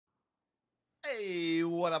Hey,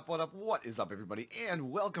 what up, what is up, everybody,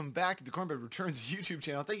 and welcome back to the CornbreadReturns YouTube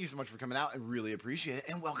channel. Thank you so much for coming out, I really appreciate it,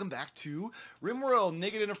 and welcome back to Rimworld,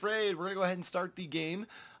 Naked and Afraid. We're going to go ahead and start the game.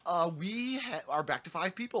 We are back to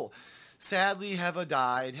 5 people. Sadly, Heva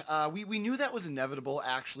died. We knew that was inevitable,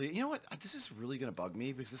 actually. You know what, this is really going to bug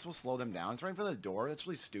me, because this will slow them down. It's right in front of the door. That's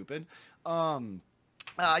really stupid.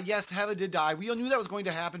 Yes, Heva did die. We all knew that was going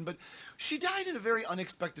to happen, but she died in a very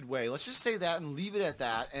unexpected way. Let's just say that and leave it at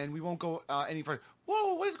that, and we won't go any further.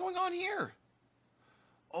 Whoa, what is going on here?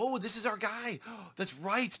 Oh, this is our guy. That's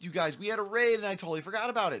right, you guys. We had a raid, and I totally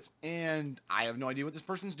forgot about it. And I have no idea what this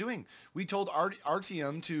person's doing. We told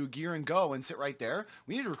RTM to gear and go and sit right there.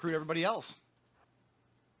 We need to recruit everybody else.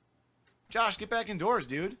 Josh, get back indoors,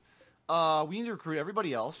 dude. We need to recruit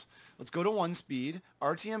everybody else. Let's go to 1 speed.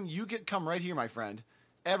 RTM, you come right here, my friend.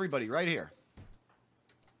 Everybody, right here.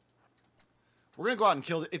 We're going to go out and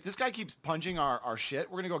kill... If this guy keeps punching our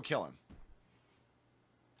shit, we're going to go kill him.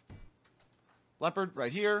 Leopard,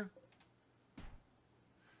 right here.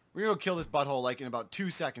 We're going to go kill this butthole, like, in about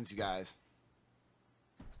 2 seconds, you guys.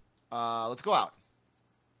 Let's go out.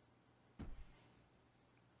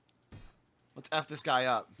 Let's F this guy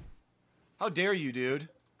up. How dare you, dude?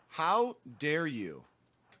 How dare you?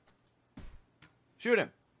 Shoot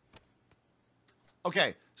him.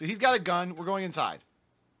 Okay, so he's got a gun. We're going inside.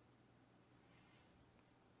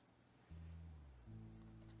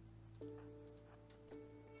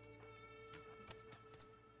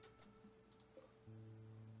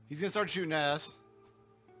 He's going to start shooting at us.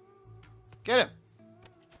 Get him.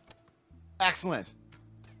 Excellent.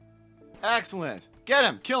 Excellent. Get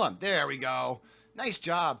him. Kill him. There we go. Nice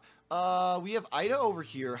job. We have Ida over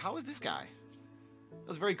here. How is this guy? That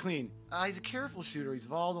was very clean. He's a careful shooter. He's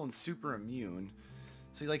volatile and super immune.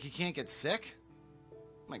 So, like, he can't get sick? Oh,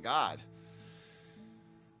 my God.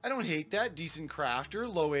 I don't hate that. Decent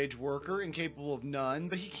crafter, low-age worker, incapable of none,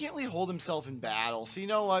 but he can't really hold himself in battle. So, you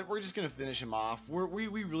know what? We're just going to finish him off.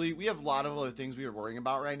 We have a lot of other things we are worrying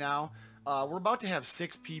about right now. We're about to have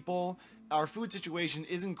 6 people. Our food situation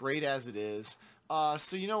isn't great as it is.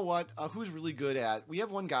 So, you know what? Who's really good at... We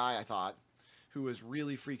have one guy, I thought, who is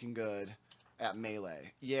really freaking good at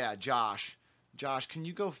melee. Yeah, Josh. Josh, can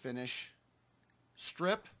you go finish...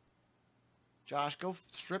 Strip. Josh, go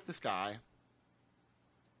strip this guy.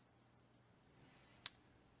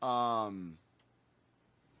 And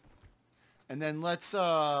then let's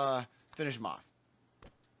finish him off.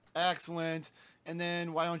 Excellent. And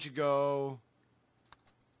then why don't you go...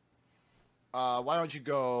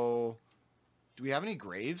 Do we have any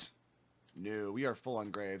graves? No, we are full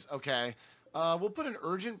on graves. Okay. We'll put an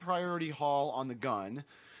urgent priority haul on the gun.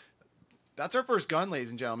 That's our first gun, ladies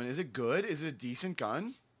and gentlemen. Is it good? Is it a decent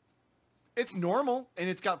gun? It's normal, and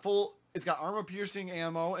it's got armor-piercing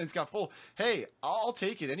ammo, and it's got full... Hey, I'll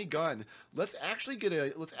take it, any gun. Let's actually get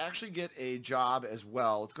a job as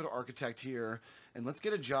well. Let's go to Architect here, and let's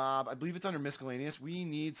get a job. I believe it's under Miscellaneous. We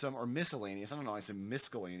need some... Or Miscellaneous. I don't know. I said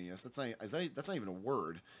Miscellaneous. That's not even a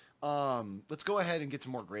word. Let's go ahead and get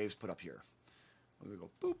some more graves put up here. We're going to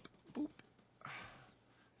go boop, boop.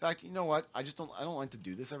 In fact, you know what? I don't like to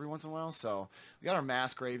do this every once in a while, so we got our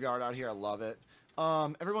mass graveyard out here. I love it.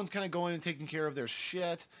 Everyone's kind of going and taking care of their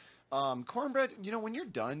shit. Cornbread, you know, when you're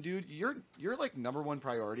done, dude, you're like #1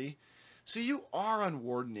 priority. So you are on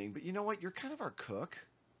wardening, but you know what? You're kind of our cook.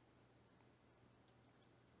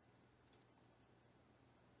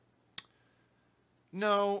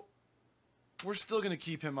 No, we're still going to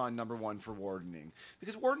keep him on #1 for wardening,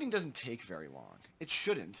 because wardening doesn't take very long. It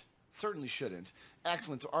shouldn't. Certainly shouldn't.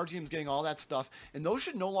 Excellent. So our team's getting all that stuff, and those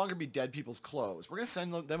should no longer be dead people's clothes. We're gonna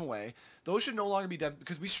send them away. Those should no longer be dead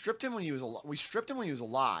because we stripped him when he was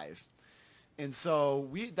alive, and so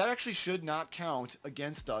that actually should not count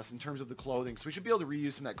against us in terms of the clothing. So we should be able to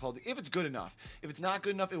reuse some of that clothing if it's good enough. If it's not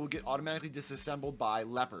good enough, it will get automatically disassembled by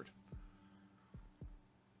Leopard.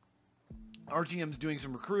 RTM's doing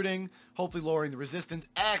some recruiting, hopefully lowering the resistance.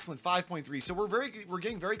 Excellent, 5.3. So we're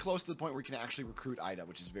getting very close to the point where we can actually recruit Ida,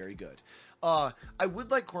 which is very good. I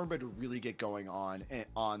would like Cornbread to really get going on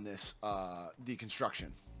this the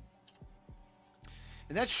construction,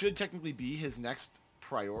 and that should technically be his next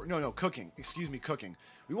priority. No, cooking. Excuse me, cooking.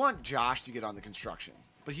 We want Josh to get on the construction,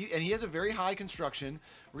 but he has a very high construction.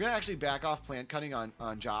 We're gonna actually back off plant cutting on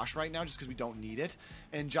Josh right now, just because we don't need it,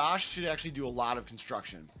 and Josh should actually do a lot of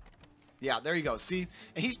construction. Yeah, there you go. See?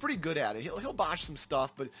 And he's pretty good at it. He'll botch some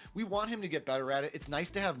stuff, but we want him to get better at it. It's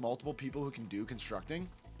nice to have multiple people who can do constructing.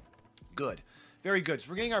 Good. Very good.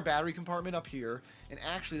 So we're getting our battery compartment up here. And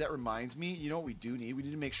actually, that reminds me, you know what we do need? We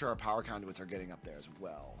need to make sure our power conduits are getting up there as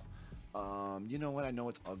well. You know what? I know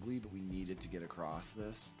it's ugly, but we needed to get across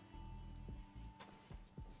this.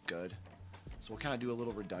 Good. So we'll kind of do a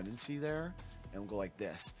little redundancy there, and we'll go like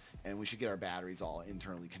this. And we should get our batteries all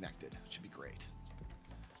internally connected. It should be great.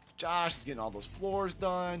 Josh is getting all those floors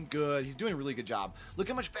done. Good. He's doing a really good job. Look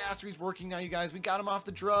how much faster he's working now, you guys. We got him off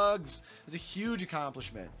the drugs. It's a huge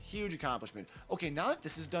accomplishment. Huge accomplishment. Okay, now that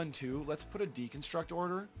this is done too, let's put a deconstruct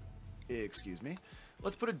order. Excuse me.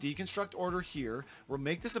 Let's put a deconstruct order here. We'll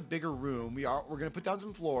make this a bigger room. We're going to put down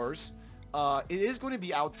some floors. It is going to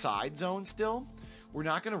be outside zone still. We're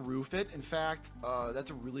not going to roof it. In fact,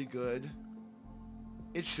 that's a really good...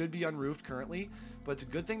 It should be unroofed currently, but it's a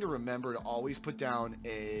good thing to remember to always put down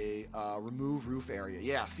a remove roof area.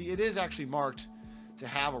 Yeah, see, it is actually marked to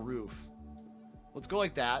have a roof. Let's go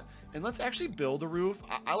like that, and let's actually build a roof.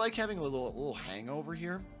 I like having a little hangover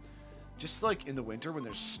here, just like in the winter when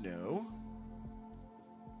there's snow.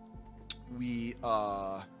 We,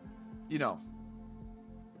 you know,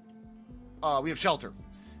 we have shelter,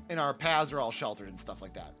 and our paths are all sheltered and stuff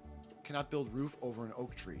like that. Cannot build roof over an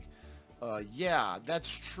oak tree. Yeah, that's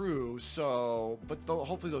true. So, but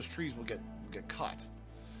hopefully those trees will get cut.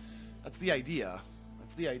 That's the idea.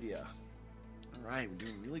 That's the idea. All right, we're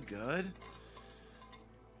doing really good.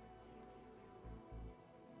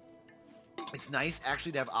 It's nice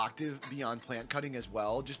actually to have octave beyond plant cutting as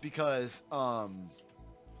well, just because,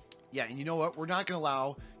 yeah, and you know what? We're not going to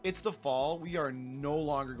allow. It's the fall. We are no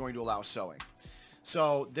longer going to allow sowing.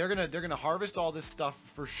 So they're gonna harvest all this stuff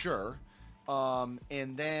for sure, and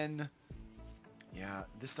then. Yeah,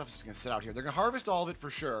 this stuff is going to sit out here. They're going to harvest all of it for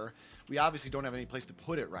sure. We obviously don't have any place to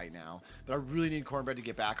put it right now, but I really need Cornbread to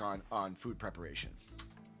get back on food preparation.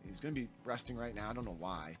 He's going to be resting right now. I don't know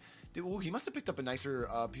why. Ooh, he must have picked up a nicer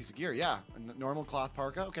piece of gear. Yeah, a normal cloth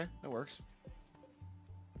parka. Okay, that works.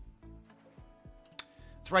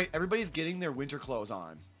 That's right. Everybody's getting their winter clothes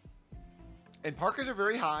on. And parkas are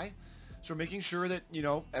very high, so we're making sure that, you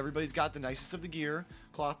know, everybody's got the nicest of the gear.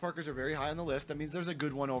 Cloth parkas are very high on the list. That means there's a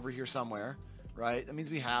good one over here somewhere. Right? That means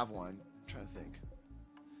we have one. I'm trying to think.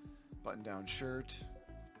 Button-down shirt.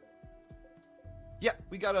 Yeah,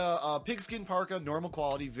 we got a pigskin parka, normal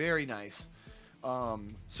quality, very nice.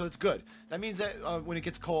 So it's good. That means that when it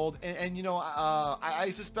gets cold, and you know, I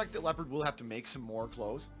suspect that Leopard will have to make some more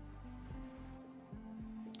clothes.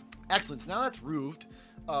 Excellent. So now that's roofed.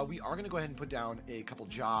 We are going to go ahead and put down a couple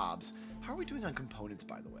jobs. How are we doing on components,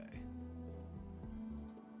 by the way?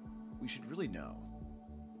 We should really know.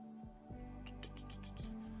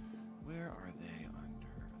 Where are they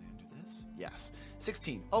under this? Yes.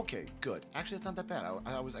 16. Okay, good. Actually, that's not that bad.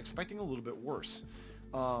 I was expecting a little bit worse.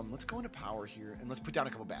 Let's go into power here, and let's put down a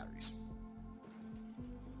couple batteries.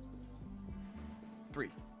 3,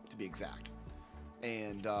 to be exact.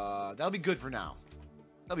 And that'll be good for now.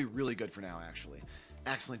 That'll be really good for now, actually.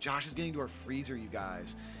 Excellent. Josh is getting to our freezer, you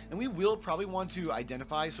guys. And we will probably want to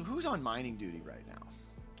identify... So who's on mining duty right now?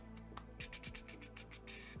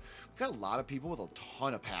 We've got a lot of people with a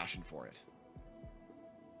ton of passion for it.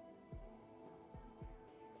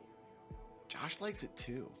 Josh likes it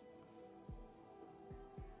too.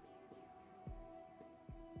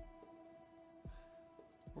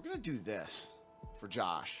 We're going to do this for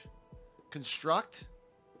Josh. Construct,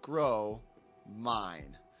 grow,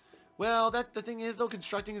 mine. Well, the thing is, though,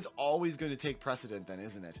 constructing is always going to take precedent then,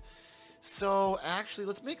 isn't it? So, actually,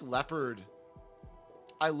 let's make Leopard...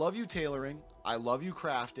 I love you tailoring. I love you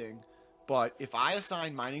crafting. But if I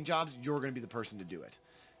assign mining jobs, you're going to be the person to do it.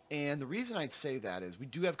 And the reason I'd say that is we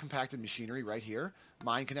do have compacted machinery right here.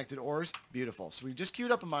 Mine connected ores. Beautiful. So we just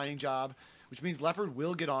queued up a mining job, which means Leopard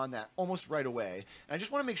will get on that almost right away. And I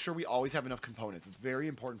just want to make sure we always have enough components. It's a very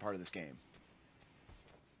important part of this game.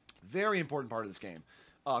 Very important part of this game.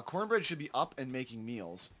 Cornbread should be up and making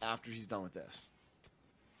meals after he's done with this.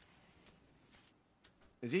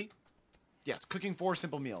 Is he? Yes, cooking 4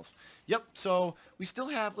 simple meals. Yep, so we still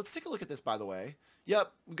have... Let's take a look at this, by the way.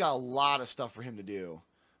 Yep, we've got a lot of stuff for him to do.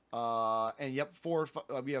 And yep,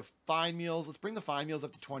 we have fine meals. Let's bring the fine meals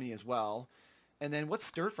up to 20 as well. And then what's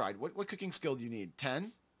stir-fried? What cooking skill do you need?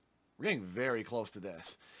 10? We're getting very close to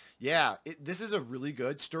this. Yeah, this is a really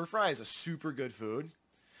good... Stir-fry is a super good food.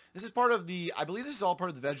 This is part of the... I believe this is all part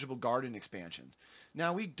of the vegetable garden expansion.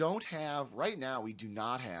 Now, we don't have... Right now, we do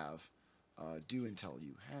not have... do until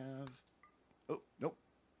you have... Oh, nope.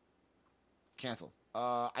 Cancel.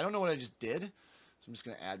 I don't know what I just did, so I'm just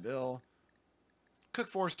going to add bill. Cook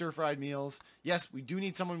 4 stir-fried meals. Yes, we do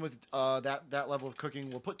need someone with that level of cooking.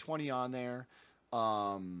 We'll put 20 on there.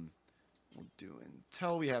 We'll do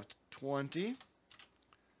until we have 20.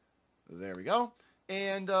 There we go.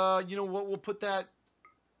 And, you know what? We'll put that...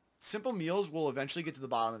 Simple meals will eventually get to the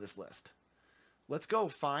bottom of this list. Let's go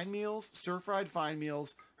fine meals, stir-fried fine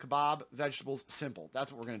meals, kebab, vegetables, simple.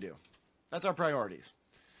 That's what we're going to do. That's our priorities.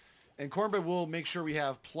 And Cornbread will make sure we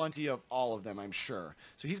have plenty of all of them, I'm sure.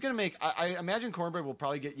 So he's going to make, I imagine Cornbread will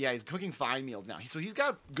probably get, yeah, he's cooking fine meals now. So he's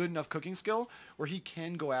got good enough cooking skill where he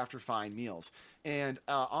can go after fine meals. And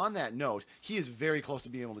on that note, he is very close to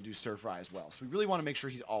being able to do stir fry as well. So we really want to make sure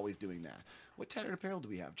he's always doing that. What tattered apparel do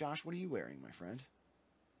we have? Josh, what are you wearing, my friend?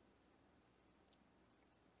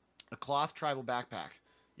 A cloth tribal backpack.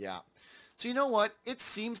 Yeah. So you know what? It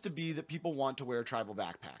seems to be that people want to wear tribal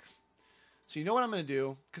backpacks. So you know what I'm going to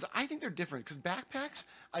do? Because I think they're different. Because backpacks,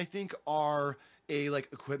 I think, are a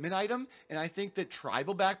equipment item. And I think that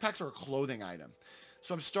tribal backpacks are a clothing item.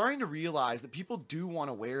 So I'm starting to realize that people do want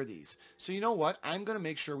to wear these. So you know what? I'm going to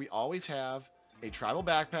make sure we always have a tribal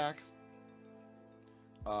backpack.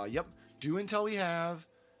 Yep. Do until we have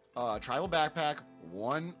tribal backpack.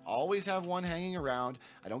 One, always have one hanging around.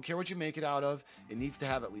 I don't care what you make it out of. It needs to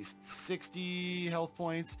have at least 60 health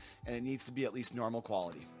points. And it needs to be at least normal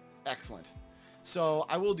quality. Excellent. So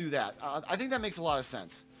I will do that. I think that makes a lot of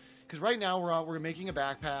sense. Because right now we're making a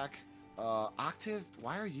backpack. Octave,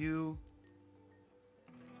 why are you...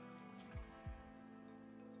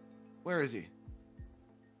 Where is he?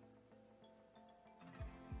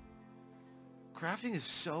 Crafting is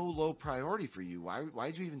so low priority for you. Why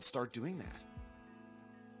did you even start doing that?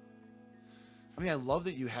 I mean, I love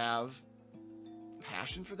that you have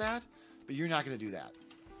passion for that, but you're not going to do that.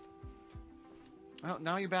 Well,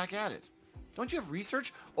 now you're back at it. Don't you have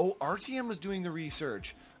research? Oh, RTM was doing the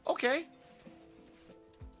research. Okay.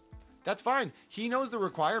 That's fine. He knows the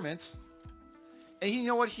requirements. And you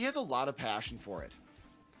know what? He has a lot of passion for it.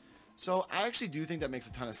 So I actually do think that makes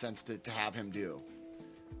a ton of sense to have him do.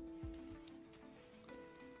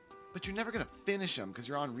 But you're never going to finish him because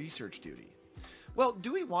you're on research duty. Well,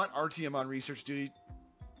 do we want RTM on research duty?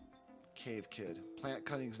 Cave Kid. Plant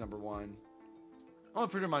cutting's number 1. I'm going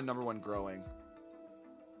to put him on number 1 growing.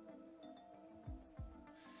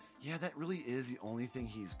 Yeah, that really is the only thing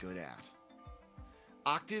he's good at.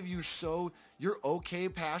 Octave, you're okay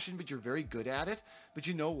passion, but you're very good at it. But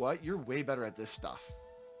you know what? You're way better at this stuff.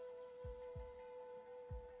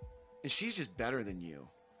 And she's just better than you.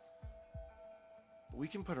 But we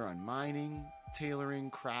can put her on mining,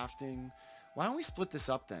 tailoring, crafting. Why don't we split this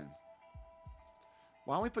up then?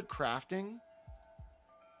 Why don't we put crafting?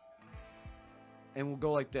 And we'll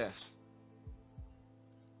go like this.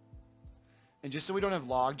 And just so we don't have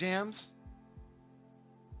log jams,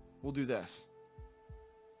 we'll do this.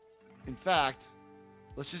 In fact,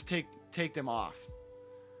 let's just take them off.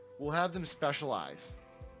 We'll have them specialize.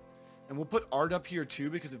 And we'll put art up here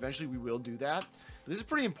too, because eventually we will do that. But this is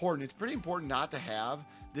pretty important. It's pretty important not to have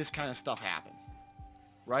this kind of stuff happen.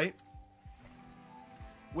 Right?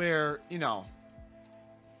 Where, you know,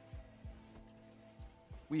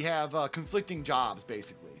 we have conflicting jobs,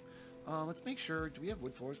 basically. Let's make sure, do we have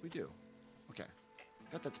wood floors? We do. Okay.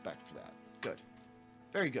 Got that spec for that. Good.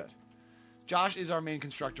 Very good. Josh is our main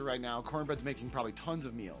constructor right now. Cornbread's making probably tons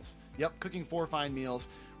of meals. Yep, cooking 4 fine meals.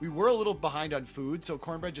 We were a little behind on food, so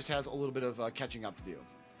Cornbread just has a little bit of catching up to do.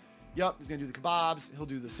 Yep, he's going to do the kebabs. He'll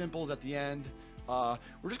do the simples at the end. We're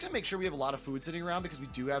just going to make sure we have a lot of food sitting around because we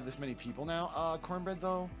do have this many people now. Cornbread,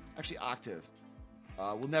 though, actually Octave.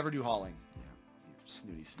 We'll never do hauling. Yeah,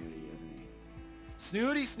 snooty, isn't he?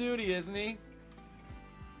 Snooty, isn't he?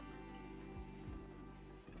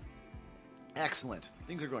 Excellent.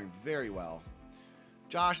 Things are going very well.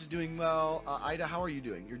 Josh is doing well. Ida, how are you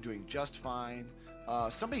doing? You're doing just fine.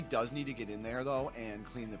 Somebody does need to get in there, though, and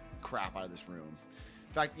clean the crap out of this room.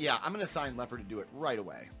 In fact, yeah, I'm going to assign Leopard to do it right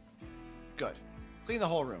away. Good. Clean the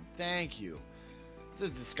whole room. Thank you. This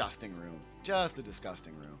is a disgusting room. Just a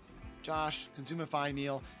disgusting room. Josh, consume a fine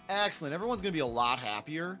meal. Excellent. Everyone's going to be a lot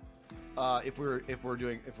happier if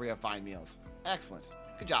we have fine meals. Excellent.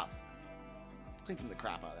 Good job. Clean some of the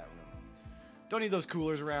crap out of that room. Don't need those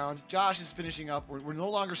coolers around. Josh is finishing up. We're no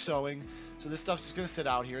longer sewing, so this stuff's just going to sit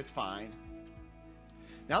out here. It's fine.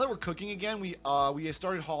 Now that we're cooking again, we have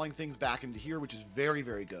started hauling things back into here, which is very,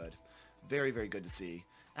 very good. Very, very good to see.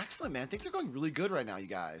 Excellent, man. Things are going really good right now, you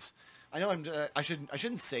guys. I know I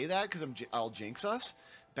shouldn't say that because I'll jinx us.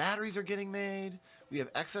 Batteries are getting made. We have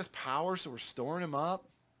excess power, so we're storing them up.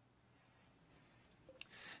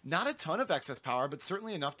 Not a ton of excess power, but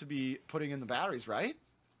certainly enough to be putting in the batteries, right?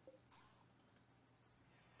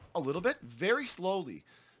 A little bit. Very slowly.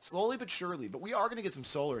 Slowly but surely. But we are going to get some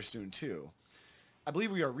solar soon, too. I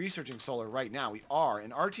believe we are researching solar right now. We are.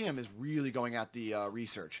 And RTM is really going at the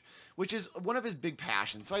research, which is one of his big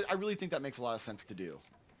passions. So I really think that makes a lot of sense to do.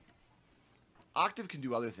 Octave can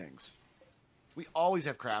do other things. We always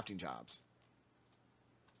have crafting jobs.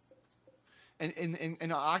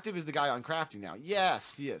 And Octave is the guy on crafting now.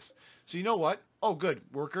 Yes, he is. So you know what? Oh, good.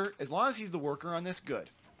 Worker. As long as he's the worker on this, good.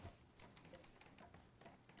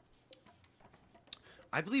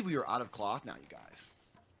 I believe we are out of cloth now, you guys.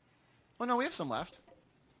 Oh, no, we have some left.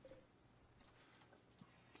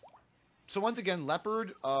 So once again,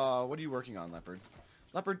 Leopard, what are you working on, Leopard?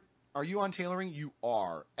 Leopard, are you on tailoring? You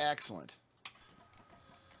are. Excellent.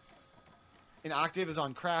 And Octave is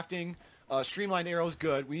on crafting. Streamlined arrows,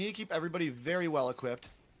 good. We need to keep everybody very well equipped.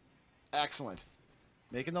 Excellent.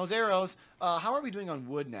 Making those arrows. How are we doing on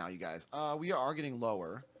wood now, you guys? We are getting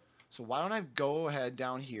lower. So why don't I go ahead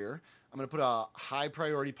down here. I'm going to put a high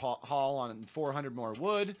priority haul on 400 more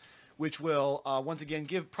wood, which will, once again,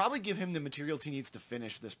 probably give him the materials he needs to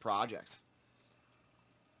finish this project.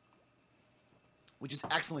 Which is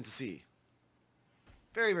excellent to see.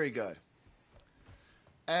 Very, very good.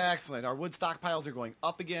 Excellent. Our wood stockpiles are going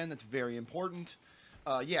up again. That's very important.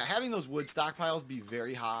 Yeah, having those wood stockpiles be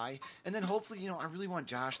very high. And then hopefully, you know, I really want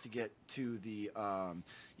Josh to get to the,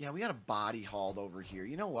 yeah, we got a body hauled over here.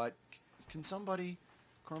 You know what? Can somebody,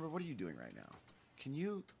 Cornbread, what are you doing right now? Can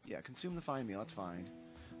you, yeah, consume the fine meal. That's fine.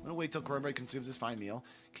 I'm going to wait till Cornbread consumes his fine meal.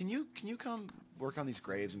 Can you come work on these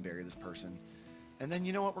graves and bury this person? And then,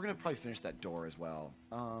 you know what? We're going to probably finish that door as well.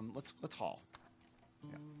 Let's haul.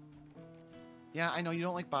 Yeah. Yeah, I know you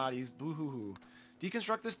don't like bodies. Boo-hoo-hoo.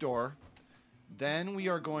 Deconstruct this door. Then we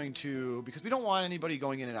are going to, because we don't want anybody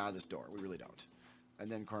going in and out of this door. We really don't. And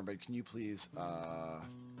then, Cornbread, can you please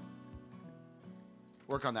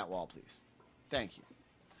work on that wall, please? Thank you.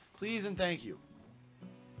 Please and thank you.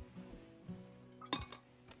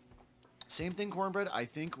 Same thing, Cornbread, I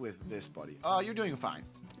think, with this buddy. You're doing fine.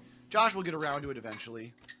 Josh will get around to it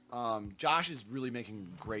eventually. Josh is really making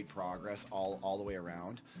great progress all the way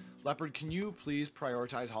around. Leopard, can you please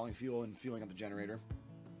prioritize hauling fuel and fueling up the generator?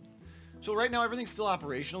 So right now everything's still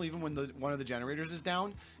operational even when one of the generators is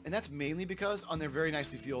down, and that's mainly because, they're very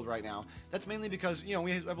nicely fueled right now. That's mainly because, you know,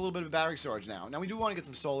 we have a little bit of battery storage now. Now we do want to get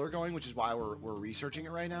some solar going, which is why we're researching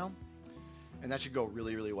it right now. And that should go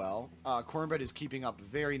really, really well. Cornbread is keeping up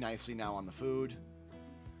very nicely now on the food,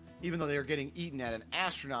 even though they are getting eaten at an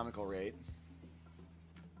astronomical rate.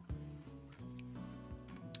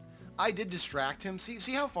 I did distract him.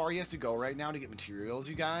 See how far he has to go right now to get materials,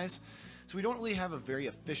 you guys? So we don't really have a very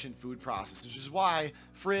efficient food process, which is why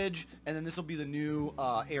fridge, and then this will be the new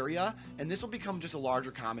area, and this will become just a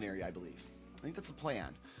larger common area, I believe. I think that's the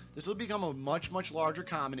plan. This will become a much, much larger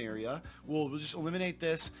common area. We'll just eliminate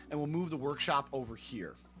this, and we'll move the workshop over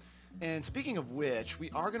here. And speaking of which, we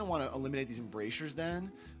are going to want to eliminate these embrasures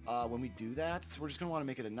then when we do that. So we're just going to want to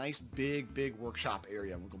make it a nice, big workshop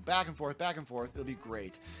area. We'll go back and forth. It'll be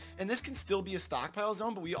great. And this can still be a stockpile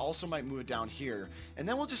zone, but we also might move it down here. And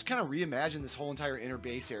then we'll just kind of reimagine this whole entire inner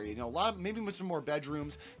base area. You know, maybe with some more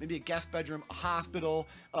bedrooms, maybe a guest bedroom, a hospital,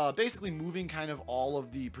 basically moving kind of all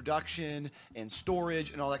of the production and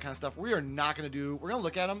storage and all that kind of stuff. We are not going to do, we're going to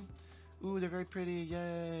look at them. Ooh, they're very pretty.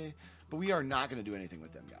 Yay. But we are not going to do anything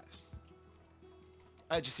with them, guys.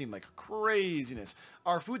 That just seemed like craziness.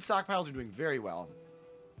 Our food stockpiles are doing very well.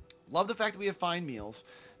 Love the fact that we have fine meals.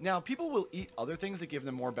 Now, people will eat other things that give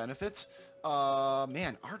them more benefits.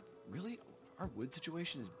 Man, our wood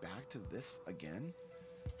situation is back to this again.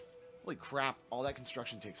 Holy crap, all that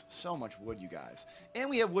construction takes so much wood, you guys. And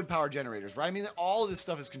we have wood power generators, right? I mean, all of this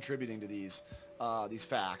stuff is contributing to these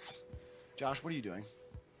facts. Josh, what are you doing?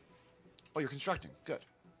 Oh, you're constructing. Good.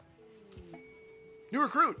 New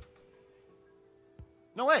recruit.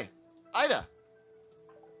 No way. Ida.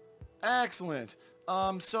 Excellent.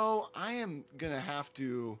 So I am going to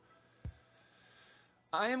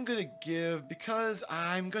give, because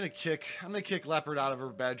I'm going to kick Leopard out of her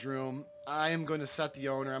bedroom. I am going to set the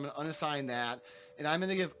owner. I'm going to unassign that. And I'm going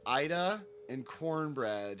to give Ida and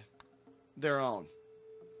Cornbread their own.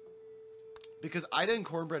 Because Ida and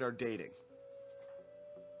Cornbread are dating.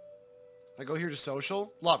 If I go here to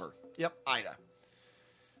social, lover. Yep, Ida.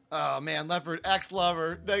 Oh, man, Leopard,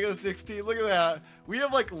 ex-lover, -16. Look at that. We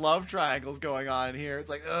have, like, love triangles going on in here. It's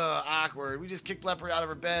like, ugh, awkward. We just kicked Leopard out of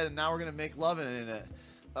her bed, and now we're going to make love in it.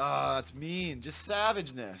 That's mean. Just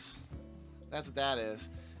savageness. That's what that is.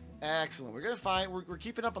 Excellent. We're going to find, we're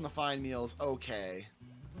keeping up on the fine meals. Okay.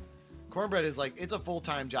 Cornbread is, like, it's a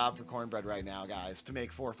full-time job for Cornbread right now, guys, to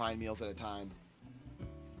make 4 fine meals at a time.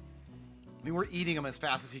 I mean, we're eating them as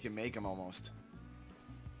fast as he can make them, almost.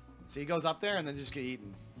 So he goes up there and then just get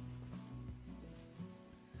eaten.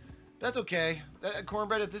 That's okay.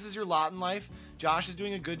 Cornbread, if this is your lot in life, Josh is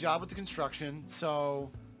doing a good job with the construction. So,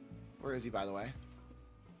 where is he, by the way?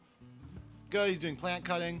 Good, he's doing plant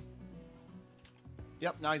cutting.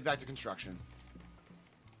 Yep, now he's back to construction.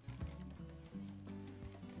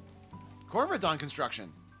 Cornbread's on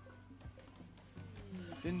construction.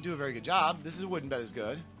 Didn't do a very good job. This is a wooden bed is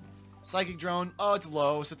good. Psychic drone. Oh, it's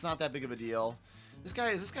low, so it's not that big of a deal. Is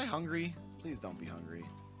this guy hungry? Please don't be hungry.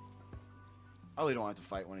 I really don't have to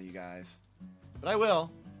fight one of you guys. But I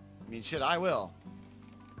will. I mean, shit, I will.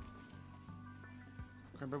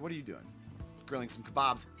 Cornbread, what are you doing? Grilling some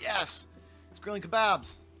kebabs. Yes! It's grilling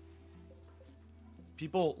kebabs.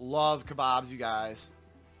 People love kebabs, you guys.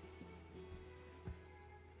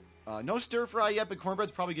 No stir fry yet, but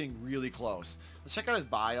Cornbread's probably getting really close. Let's check out his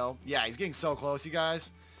bio. Yeah, he's getting so close, you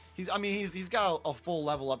guys. He's got a full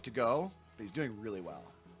level up to go, but he's doing really well.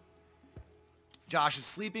 Josh is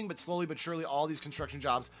sleeping, but slowly but surely all these construction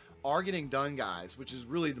jobs are getting done, guys, which is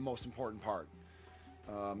really the most important part.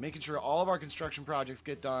 Making sure all of our construction projects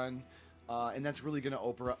get done, and that's really going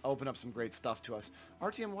to open up some great stuff to us.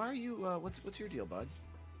 RTM, why are you, what's your deal, bud?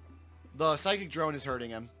 The psychic drone is hurting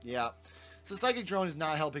him. Yeah. So the psychic drone is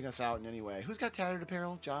not helping us out in any way. Who's got tattered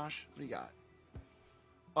apparel? Josh? What do you got?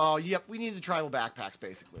 Oh, yep. We need the tribal backpacks,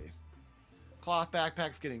 basically. Cloth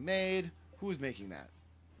backpacks getting made. Who is making that?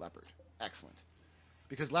 Leopard. Excellent.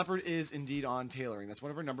 Because Leopard is indeed on tailoring. That's one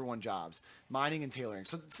of our #1 jobs. Mining and tailoring.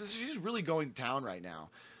 So she's really going to town right now.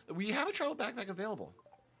 We have a tribal backpack available.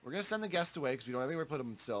 We're going to send the guests away because we don't have anywhere to put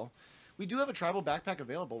them still. We do have a tribal backpack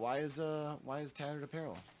available. Why is tattered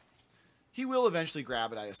apparel? He will eventually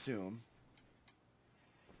grab it, I assume.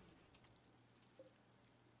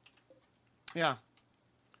 Yeah.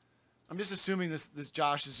 I'm just assuming this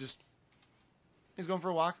Josh is just... He's going for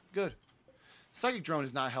a walk? Good. Psychic drone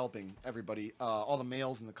is not helping everybody. All the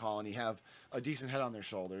males in the colony have a decent head on their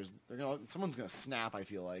shoulders. Someone's going to snap, I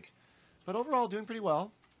feel like. But overall, doing pretty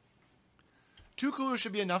well. 2 coolers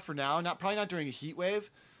should be enough for now. Probably not during a heat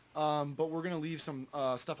wave. But we're going to leave some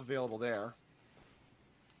stuff available there.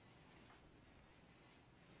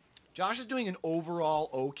 Josh is doing an overall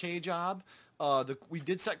okay job. We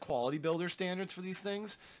did set quality builder standards for these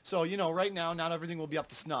things. So, you know, right now, not everything will be up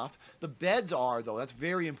to snuff. The beds are, though. That's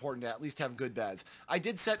very important to at least have good beds. I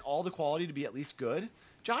did set all the quality to be at least good.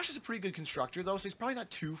 Josh is a pretty good constructor, though, so he's probably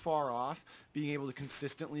not too far off being able to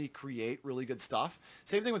consistently create really good stuff.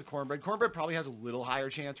 Same thing with Cornbread. Cornbread probably has a little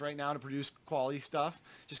higher chance right now to produce quality stuff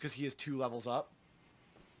just because he is 2 levels up.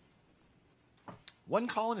 1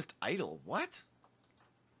 colonist idle. What?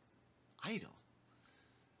 Idle.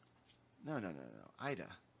 No. Ida.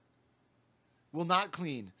 Will not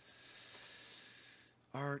clean.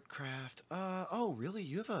 Art, craft. Oh, really?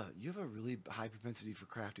 You have a really high propensity for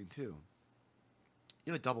crafting too.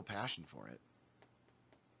 You have a double passion for it.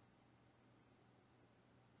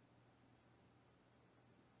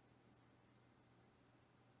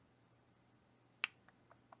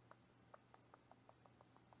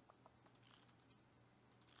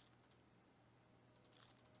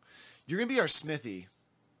 You're going to be our smithy.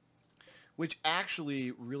 Which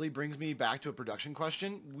actually really brings me back to a production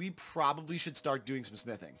question. We probably should start doing some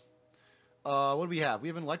smithing. What do we have? We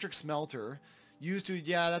have an electric smelter. Used to,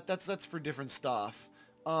 yeah, that's for different stuff.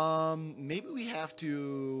 Maybe we have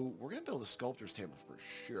to... We're going to build a sculptor's table for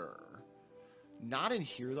sure. Not in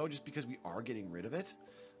here, though, just because we are getting rid of it.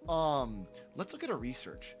 Let's look at our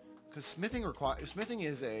research. Because smithing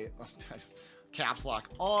is a... caps lock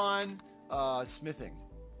on. Smithing.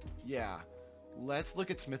 Yeah. Let's look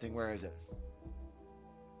at smithing. Where is it?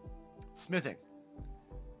 Smithing.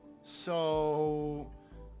 So,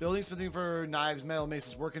 building smithing for knives, metal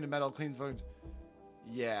maces, work into metal, clean for...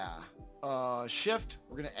 Yeah. Shift,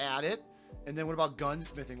 we're going to add it. And then what about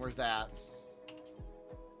gunsmithing? Where's that?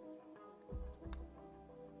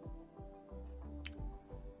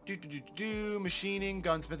 Machining,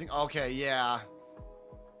 gunsmithing. Okay, yeah.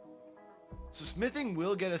 So smithing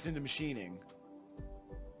will get us into machining.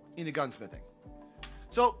 Into gunsmithing.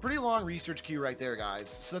 So, pretty long research queue right there, guys.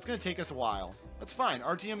 So that's going to take us a while. That's fine.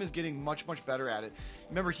 RTM is getting much, much better at it.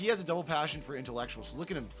 Remember, he has a double passion for intellectual, so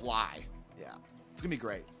look at him fly. Yeah, it's going to be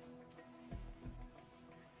great.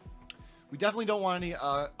 We definitely don't want any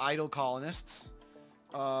idle colonists.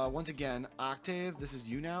 Once again, Octave, this is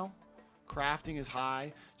you now. Crafting is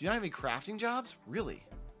high. Do you not have any crafting jobs? Really?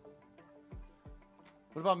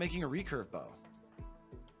 What about making a recurve bow?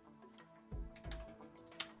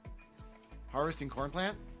 Harvesting corn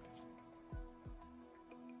plant?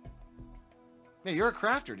 Yeah, you're a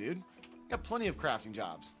crafter, dude. You got plenty of crafting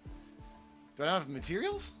jobs. Do I not have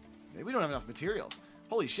materials? Maybe we don't have enough materials.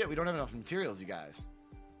 Holy shit, we don't have enough materials, you guys.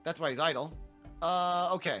 That's why he's idle.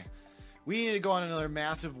 Okay. We need to go on another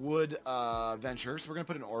massive wood venture, so we're going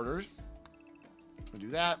to put in orders. We're going to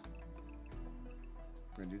do that.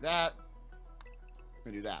 We're going to do that.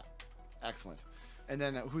 We're going to do that. Excellent. And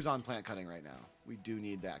then who's on plant cutting right now? We do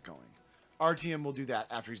need that going. RTM will do that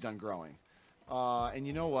after he's done growing. And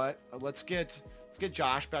you know what? Let's get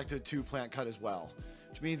Josh back to 2 plant cut as well.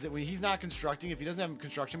 Which means that when he's not constructing, if he doesn't have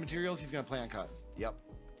construction materials, he's going to plant cut. Yep.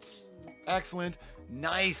 Excellent.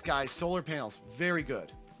 Nice, guys. Solar panels. Very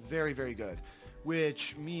good. Very, very good.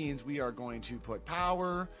 Which means we are going to put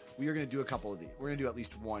power. We are going to do a couple of these. We're going to do at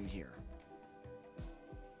least one here.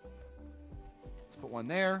 Let's put one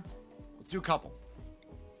there. Let's do a couple.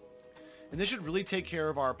 And this should really take care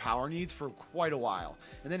of our power needs for quite a while.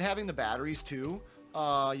 And then having the batteries too.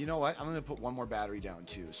 You know what? I'm going to put one more battery down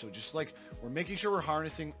too. So just like we're making sure we're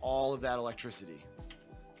harnessing all of that electricity.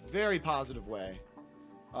 Very positive way.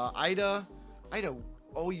 Ida,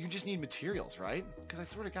 oh, you just need materials, right? Because I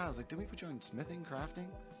swear to God, I was like, didn't we put you on smithing, crafting?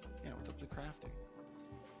 Yeah, what's up to crafting?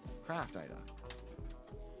 Craft, Ida.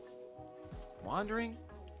 Wandering?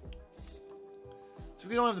 So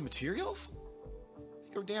we don't have the materials?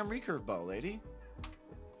 Go damn recurve bow, lady.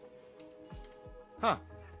 Huh.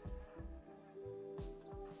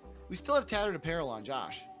 We still have tattered apparel on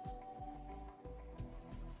Josh.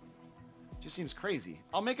 Just seems crazy.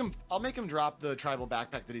 I'll make him drop the tribal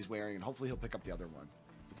backpack that he's wearing, and hopefully he'll pick up the other one.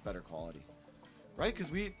 It's better quality. Right? Because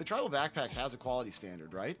the tribal backpack has a quality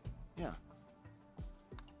standard, right? Yeah.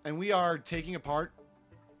 And we are taking apart.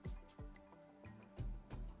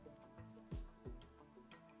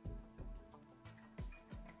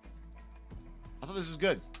 I thought this was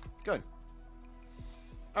good. Good.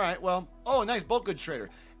 All right, well, oh, nice bulk goods trader.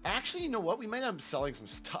 Actually, you know what? We might end up selling some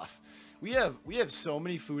stuff. We have so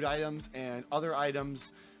many food items and other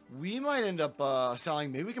items. We might end up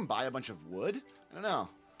selling. Maybe we can buy a bunch of wood. I don't know.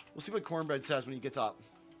 We'll see what Cornbread says when he gets up.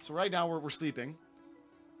 So right now we're sleeping.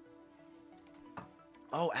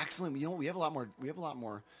 Oh, excellent. You know what? We have a lot more. We have a lot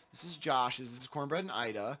more. This is Josh's. This is Cornbread and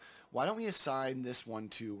Ida. Why don't we assign this one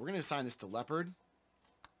to? We're going to assign this to Leopard.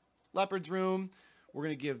 Leopard's room. We're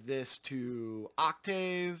going to give this to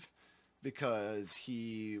Octave because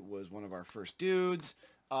he was one of our first dudes.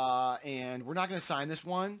 And we're not going to assign this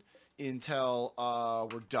one until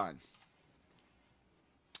we're done.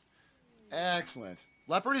 Excellent.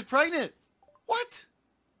 Leopard is pregnant. What?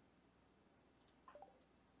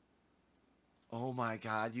 Oh my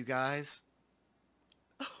God, you guys.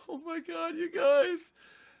 Oh my God, you guys.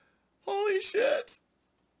 Holy shit.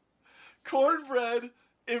 Cornbread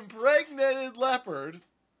impregnated Leopard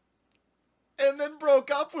and then broke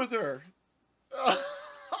up with her.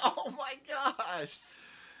 Oh my gosh.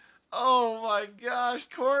 Oh my gosh,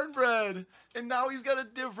 Cornbread. And now he's got a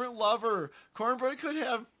different lover. Cornbread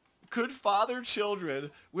could father children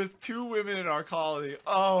with 2 women in our colony.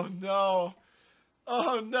 Oh no.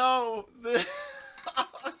 Oh no. This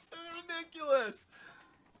is ridiculous.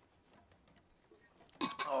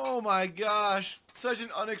 Oh my gosh. Such an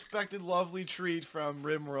unexpected lovely treat from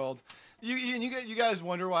Rimworld. You guys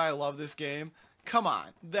wonder why I love this game? Come on.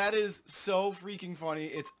 That is so freaking funny.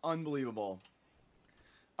 It's unbelievable.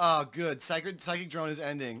 Oh, good. Psychic drone is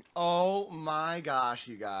ending. Oh my gosh,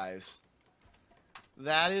 you guys.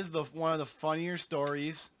 That is one of the funnier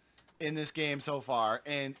stories in this game so far,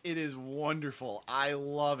 and it is wonderful. I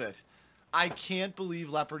love it. I can't believe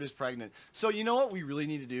Leopard is pregnant. So you know what we really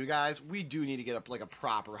need to do, guys? We do need to get like a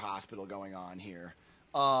proper hospital going on here.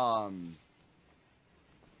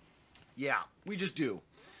 Yeah, we just do.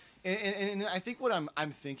 And I think what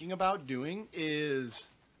I'm thinking about doing is,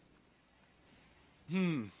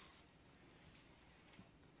 I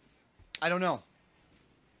don't know.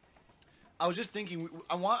 I was just thinking,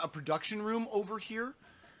 I want a production room over here,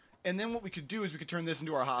 and then what we could do is we could turn this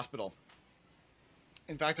into our hospital.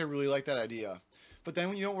 In fact, I really like that idea. But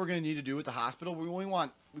then you know what we're going to need to do with the hospital? We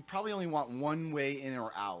probably only want one way in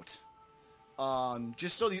or out.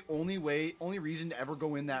 Just so the only reason to ever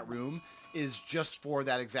go in that room is just for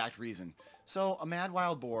that exact reason. So, a mad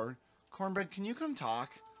wild boar. Cornbread, can you come talk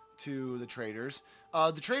to the traders?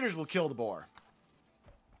 The traders will kill the boar.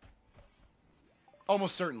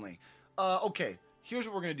 Almost certainly. Okay, here's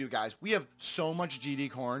what we're going to do, guys. We have so much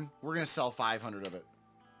GD corn. We're going to sell 500 of it.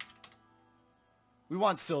 We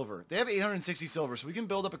want silver. They have 860 silver, so we can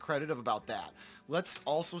build up a credit of about that. Let's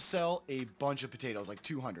also sell a bunch of potatoes, like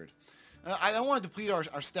 200. I don't want to deplete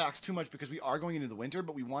our stacks too much because we are going into the winter,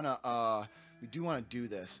 but we do want to do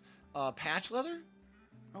this. Patch leather?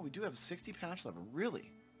 Oh, we do have 60 patch leather.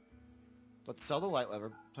 Really? Let's sell the light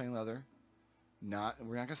leather, plain leather. We're not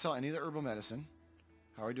going to sell any of the herbal medicine.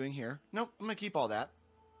 How are we doing here? Nope, I'm going to keep all that.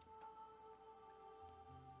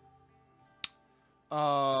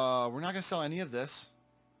 We're not going to sell any of this.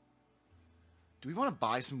 Do we want to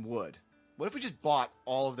buy some wood? What if we just bought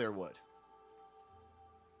all of their wood?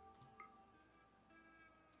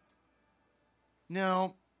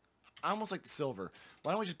 No, I almost like the silver.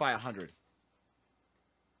 Why don't we just buy 100?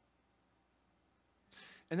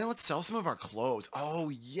 And then let's sell some of our clothes. Oh,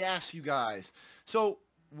 yes, you guys. So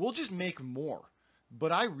we'll just make more.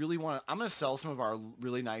 but I really want to, I'm going to sell some of our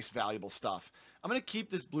really nice, valuable stuff. I'm going to keep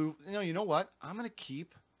this blue, you know what? I'm going to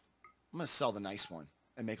sell the nice one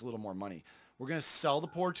and make a little more money. We're going to sell the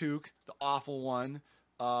poor toque, the awful one.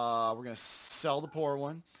 We're going to sell the poor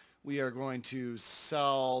one. We are going to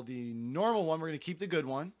sell the normal one. We're going to keep the good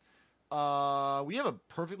one. We have a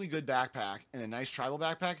perfectly good backpack and a nice tribal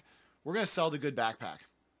backpack. We're going to sell the good backpack.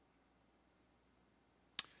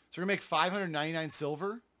 So we're going to make 599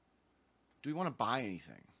 silver. Do we want to buy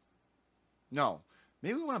anything? No.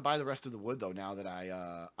 Maybe we want to buy the rest of the wood, though, now that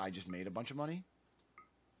I just made a bunch of money.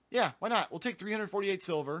 Yeah, why not? We'll take 348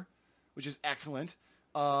 silver, which is excellent.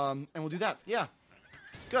 And we'll do that. Yeah.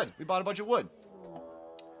 Good. We bought a bunch of wood.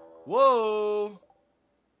 Whoa.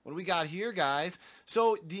 What do we got here, guys?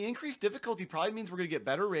 So the increased difficulty probably means we're going to get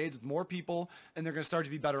better raids with more people, and they're going to start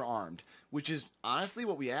to be better armed, which is honestly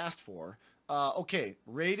what we asked for. Okay,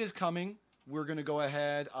 raid is coming. We're going to go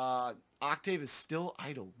ahead. Octave is still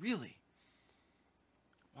idle. Really?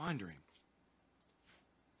 Wandering.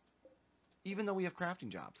 Even though we have crafting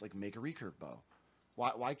jobs, like make a recurve bow.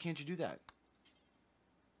 Why can't you do that?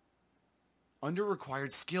 Under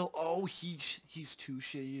required skill. Oh, he's too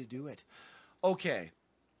shitty to do it. Okay.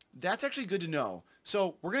 That's actually good to know.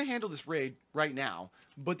 So we're going to handle this raid right now,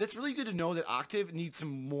 but that's really good to know that Octave needs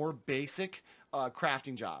some more basic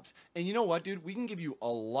crafting jobs. And you know what, dude? We can give you a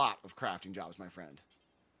lot of crafting jobs, my friend.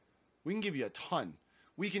 We can give you a ton.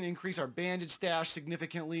 We can increase our bandage stash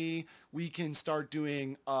significantly. We can start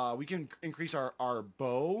doing, we can increase our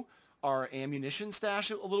bow, our ammunition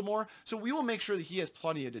stash a little more. So we will make sure that he has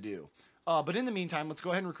plenty to do. But in the meantime, let's go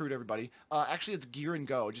ahead and recruit everybody. Actually, it's gear and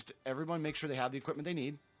go. Just everyone make sure they have the equipment they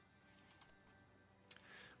need.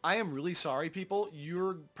 I am really sorry, people.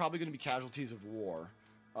 You're probably going to be casualties of war.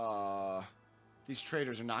 These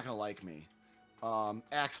traders are not going to like me.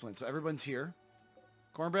 Excellent. So everyone's here.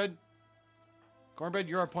 Cornbread? Cornbread,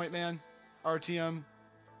 you're our point man. RTM.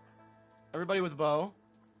 Everybody with a bow.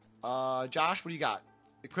 Josh, what do you got?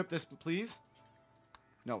 Equip this, please.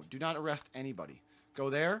 No, do not arrest anybody. Go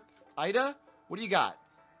there. Ida, what do you got?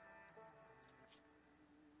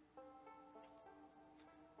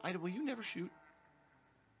 Ida, will you never shoot?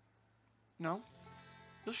 No?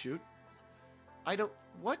 You'll shoot. Ida,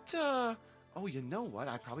 what, oh, you know what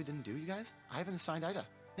I probably didn't do, you guys? I haven't assigned Ida.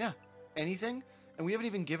 Yeah. Anything? And we haven't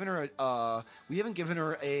even given her a,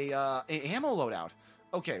 ammo loadout.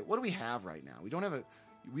 Okay, what do we have right now? We don't have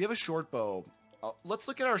we have a short bow. Let's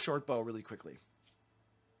look at our short bow really quickly.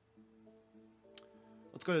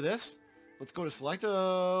 Let's go to this. Let's go to select,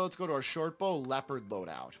 let's go to our short bow leopard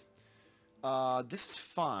loadout. This is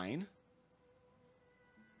fine.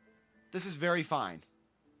 This is very fine.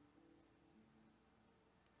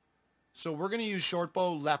 So we're going to use short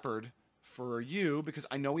bow leopard for you because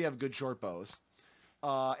I know we have good short bows.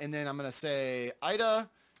 And then I'm going to say, Ida,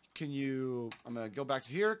 I'm going to go back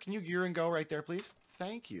to here. Can you gear and go right there, please?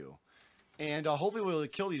 Thank you. And hopefully we'll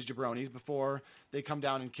kill these jabronis before they come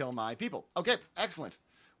down and kill my people. Okay, excellent.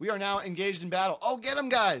 We are now engaged in battle. Oh, get them,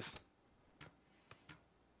 guys.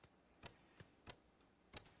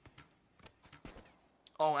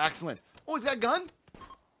 Oh, excellent. Oh, he's got a gun?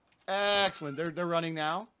 Excellent. They're running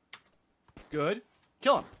now. Good.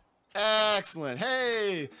 Kill him. Excellent.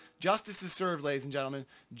 Hey, justice is served, ladies and gentlemen.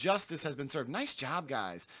 Justice has been served. Nice job,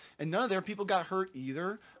 guys. And none of their people got hurt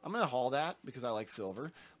either. I'm going to haul that because I like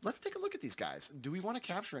silver. Let's take a look at these guys. Do we want to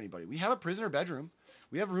capture anybody? We have a prisoner bedroom.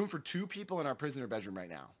 We have room for 2 people in our prisoner bedroom right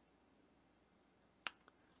now,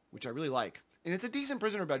 which I really like. And it's a decent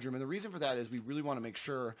prisoner bedroom, and the reason for that is we really want to make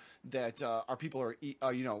sure that our people are,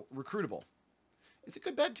 recruitable. It's a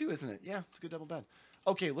good bed too, isn't it? Yeah, it's a good double bed.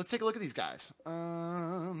 Okay, let's take a look at these guys.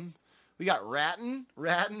 We got Ratton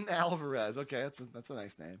Alvarez. Okay, that's a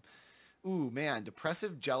nice name. Ooh, man,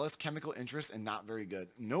 depressive, jealous, chemical interest, and not very good.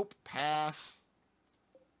 Nope, pass.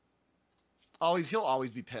 He'll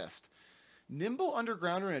always be pissed. Nimble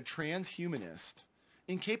undergrounder and a transhumanist.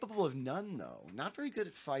 Incapable of none, though. Not very good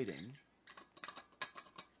at fighting.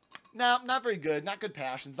 No, not very good. Not good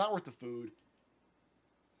passions. Not worth the food.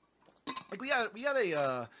 Like we got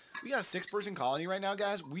a 6-person colony right now,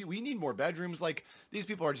 guys. We need more bedrooms. Like these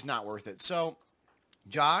people are just not worth it. So,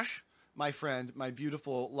 Josh, my friend, my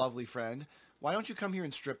beautiful, lovely friend, why don't you come here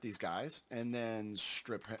and strip these guys and then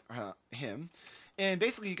strip him? And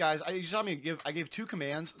basically, guys, you saw me I gave 2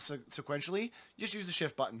 commands sequentially. Just use the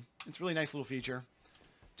shift button. It's a really nice little feature.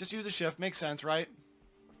 Just use the shift. Makes sense, right?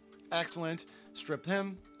 Excellent. Strip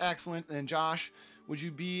him. Excellent. And then Josh, would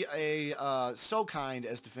you be so kind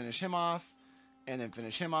as to finish him off and then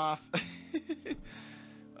finish him off?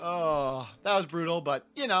 Oh, that was brutal, but,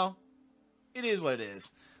 it is what it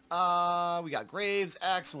is. We got graves.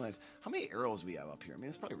 Excellent. How many arrows do we have up here? I mean,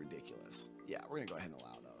 it's probably ridiculous. Yeah, we're going to go ahead and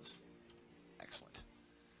allow those. Excellent.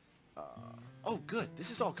 Oh, good.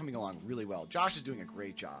 This is all coming along really well. Josh is doing a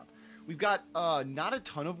great job. We've got not a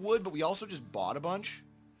ton of wood, but we also just bought a bunch.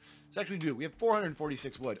 So actually, we do. We have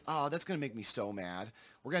 446 wood. Oh, that's going to make me so mad.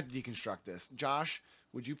 We're going to have to deconstruct this. Josh,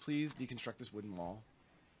 would you please deconstruct this wooden wall?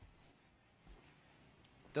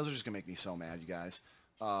 Those are just going to make me so mad, you guys.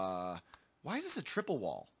 Why is this a triple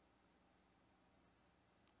wall?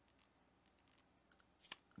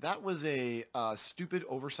 That was a stupid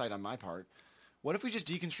oversight on my part. What if we just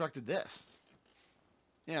deconstructed this?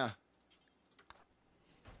 Yeah.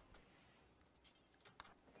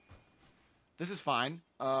 This is fine.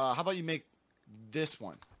 How about you make this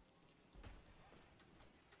one?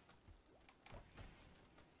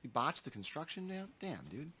 You botched the construction down? Damn,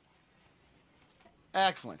 dude.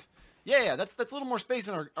 Excellent. Yeah, that's a little more space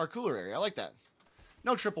in our cooler area. I like that.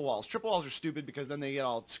 No triple walls. Triple walls are stupid because then they get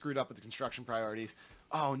all screwed up with the construction priorities.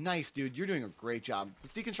 Oh, nice, dude. You're doing a great job.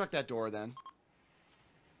 Let's deconstruct that door then.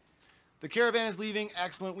 The caravan is leaving.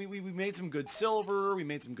 Excellent. We made some good silver. We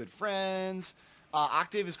made some good friends.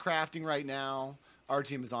 Octave is crafting right now. Our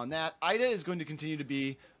team is on that. Ida is going to continue to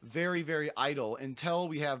be very, very idle until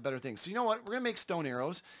we have better things. So you know what? We're going to make stone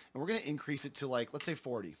arrows, and we're going to increase it to, like, let's say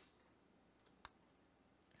 40.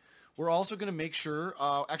 We're also going to make sure...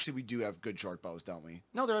 actually, we do have good short bows, don't we?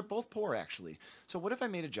 No, they're both poor, actually. So what if I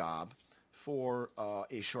made a job for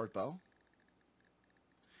a short bow?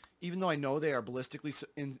 Even though I know they are ballistically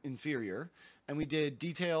inferior. And we did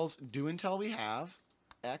details, do until we have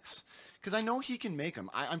X. Because I know he can make them.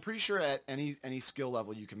 I'm pretty sure at any skill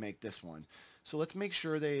level you can make this one. So let's make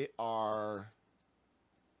sure they are...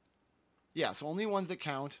 Yeah, so only ones that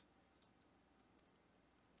count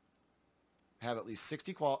have at least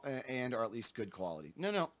 60 and are at least good quality.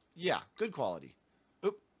 No. Yeah, good quality.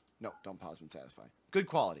 Oop. No, don't pause when satisfied. Good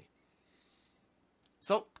quality.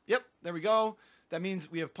 So, yep, there we go. That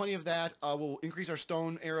means we have plenty of that. We'll increase our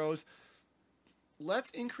stone arrows.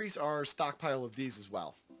 Let's increase our stockpile of these as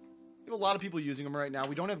well. We have a lot of people using them right now.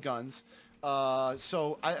 We don't have guns.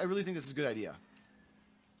 So I really think this is a good idea.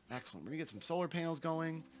 Excellent. We're going to get some solar panels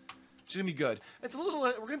going. It's going to be good. It's a little.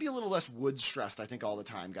 We're going to be a little less wood stressed, I think, all the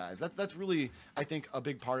time, guys. That's really, I think, a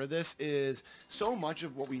big part of this is so much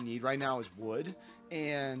of what we need right now is wood.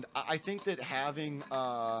 And I think that having,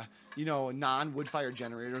 you know, non-wood-fired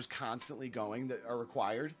generators constantly going that are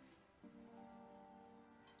required,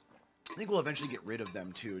 I think we'll eventually get rid of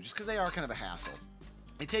them, too, just because they are kind of a hassle.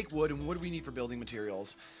 They take wood, and what do we need for building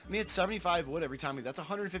materials? I mean, it's 75 wood every time. That's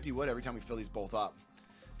 150 wood every time we fill these both up.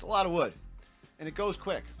 It's a lot of wood, and it goes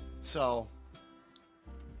quick. So,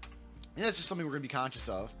 and that's just something we're going to be conscious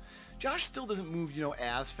of. Josh still doesn't move, you know,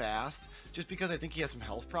 as fast, just because I think he has some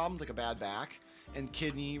health problems, like a bad back and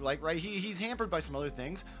kidney, like, right, he's hampered by some other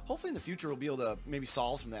things. Hopefully in the future we'll be able to maybe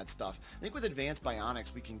solve some of that stuff. I think with advanced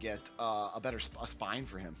bionics we can get a better spine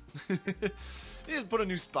for him. He just put a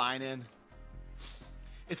new spine in.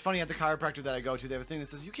 It's funny, at the chiropractor that I go to, they have a thing that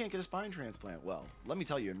says, you can't get a spine transplant. Well, let me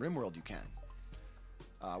tell you, in Rimworld you can.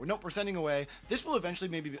 Nope, we're sending away. This will eventually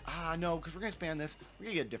maybe be... no, because we're going to expand this. We're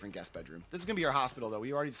going to get a different guest bedroom. This is going to be our hospital, though.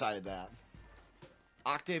 We already decided that.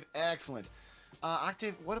 Octave, excellent.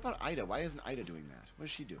 Octave, what about Ida? Why isn't Ida doing that? What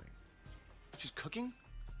is she doing? She's cooking?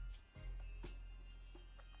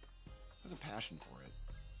 Has a passion for it.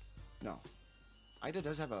 No. Ida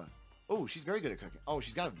does have a... Oh, she's very good at cooking. Oh,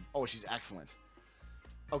 she's got a... Oh, she's excellent.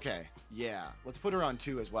 Okay, yeah. Let's put her on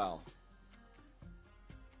 2 as well.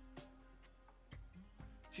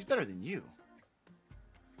 She's better than you.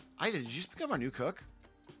 Ida, did you just become our new cook?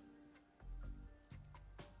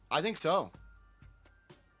 I think so.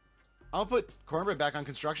 I'll put Cornbread back on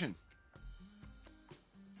construction.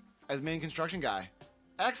 As main construction guy.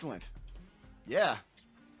 Excellent. Yeah.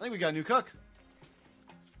 I think we got a new cook.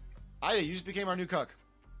 Ida, you just became our new cook.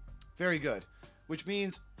 Very good. Which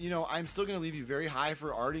means, you know, I'm still going to leave you very high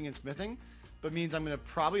for arting and smithing, but means I'm going to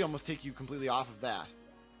probably almost take you completely off of that.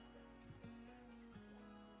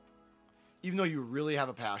 Even though you really have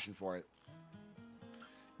a passion for it.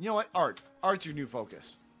 You know what? Art's your new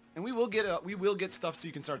focus. And we will get stuff so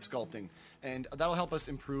you can start sculpting. And that'll help us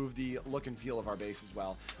improve the look and feel of our base as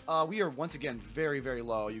well. We are, once again, very, very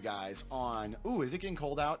low, you guys, on... Ooh, is it getting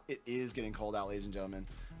cold out? It is getting cold out, ladies and gentlemen.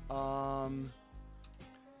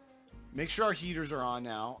 Make sure our heaters are on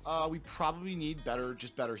now. We probably need better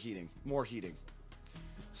heating. More heating.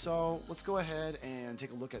 So, let's go ahead and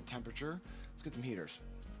take a look at temperature. Let's get some heaters.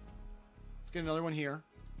 Let's get another one here.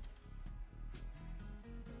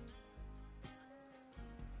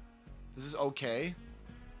 This is okay.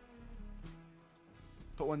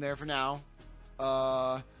 Put one there for now.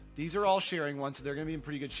 These are all sharing ones, so they're going to be in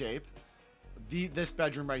pretty good shape. This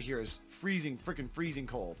bedroom right here is freezing, freaking freezing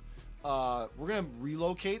cold. We're going to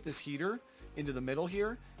relocate this heater into the middle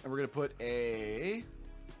here, and we're going to put a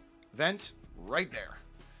vent right there.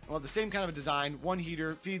 And we'll have the same kind of a design. One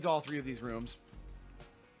heater feeds all 3 of these rooms.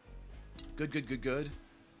 Good, good, good, good.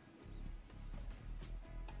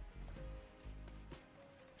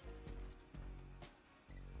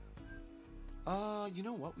 You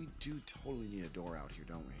know what? We do totally need a door out here,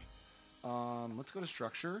 don't we? Let's go to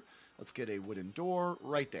structure. Let's get a wooden door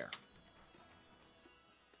right there.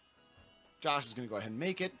 Josh is going to go ahead and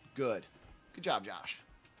make it. Good. Good job, Josh.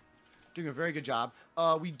 Doing a very good job.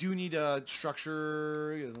 We do need a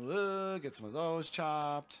structure. Get some of those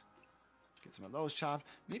chopped. Get some of those chopped.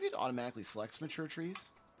 Maybe it automatically selects mature trees.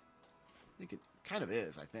 I think it kind of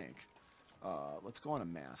is, I think. Let's go on a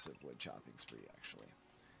massive wood chopping spree, actually.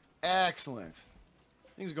 Excellent.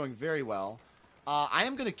 Things are going very well. I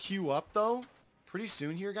am going to queue up, though, pretty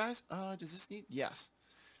soon here, guys. Does this need... Yes.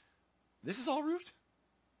 This is all roofed?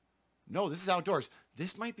 No, this is outdoors.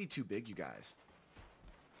 This might be too big, you guys.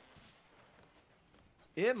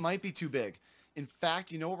 It might be too big. In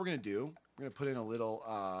fact, you know what we're going to do? We're going to put in a little...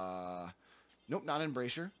 Nope, not an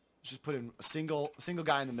embrasure. Let's just put in a single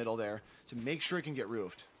guy in the middle there to make sure it can get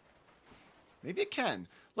roofed. Maybe it can.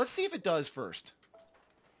 Let's see if it does first.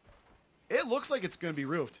 It looks like it's going to be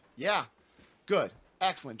roofed. Yeah. Good.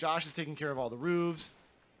 Excellent. Josh is taking care of all the roofs.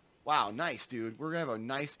 Wow, nice, dude. We're going to have a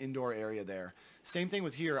nice indoor area there. Same thing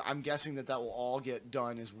with here. I'm guessing that will all get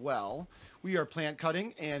done as well. We are plant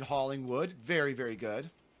cutting and hauling wood. Very, very good.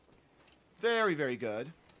 Very, very good.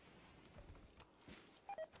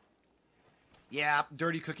 Yeah,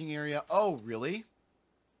 dirty cooking area. Oh, really?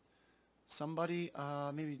 Somebody,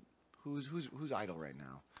 maybe, who's idle right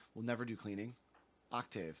now? We'll never do cleaning.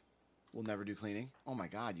 Octave. We'll never do cleaning. Oh my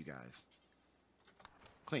god, you guys.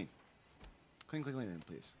 Clean. Clean, clean, clean,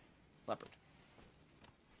 please. Leopard.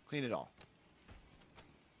 Clean it all.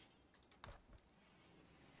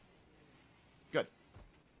 Good.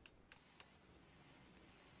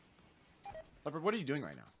 Leopard, what are you doing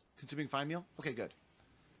right now? Consuming fine meal? Okay, good.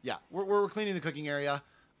 Yeah, we're cleaning the cooking area.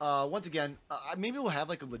 Once again, maybe we'll have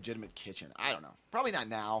like a legitimate kitchen. I don't know. Probably not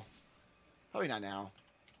now. Probably not now.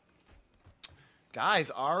 Guys,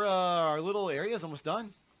 our little area is almost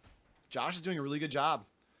done. Josh is doing a really good job.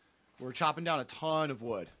 We're chopping down a ton of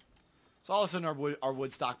wood. So all of a sudden our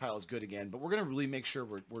wood stockpile is good again, but we're gonna really make sure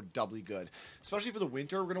we're doubly good, especially for the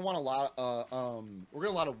winter. We're gonna want a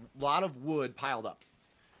lot of wood piled up.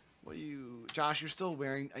 What do you, Josh? You're still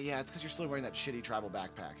wearing? Yeah, it's because you're still wearing that shitty tribal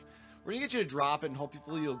backpack. We're gonna get you to drop it, and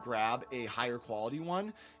hopefully you'll grab a higher quality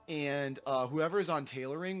one, and whoever is on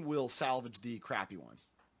tailoring will salvage the crappy one.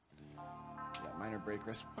 Yeah, minor break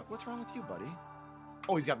risk. What's wrong with you, buddy?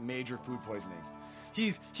 Oh, he's got major food poisoning.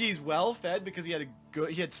 He's well fed because he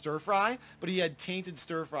had stir fry, but he had tainted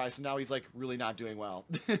stir fry, so now he's like really not doing well.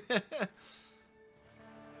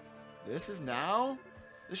 This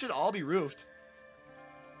should all be roofed.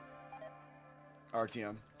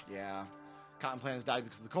 RTM, yeah. Cotton plant has died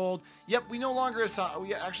because of the cold. Yep, we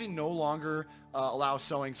actually no longer allow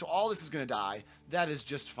sowing, so all this is gonna die. That is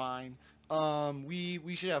just fine.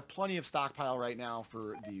 We should have plenty of stockpile right now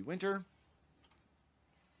for the winter.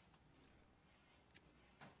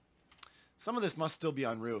 Some of this must still be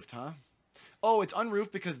unroofed, huh? Oh, it's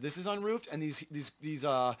unroofed because this is unroofed, and these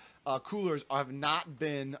coolers have not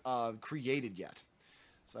been created yet.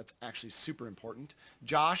 So that's actually super important.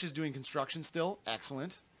 Josh is doing construction still.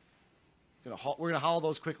 Excellent. We're gonna haul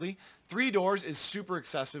those quickly. 3 doors is super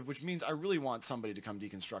excessive, which means I really want somebody to come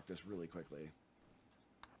deconstruct this really quickly.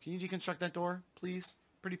 Can you deconstruct that door, please?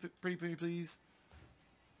 Pretty, please.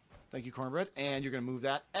 Thank you, Cornbread. And you're going to move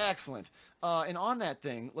that. Excellent. And on that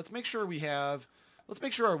thing, let's make sure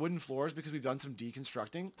our wooden floors, because we've done some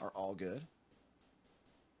deconstructing, are all good.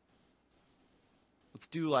 Let's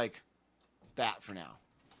do like that for now.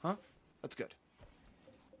 Huh? That's good.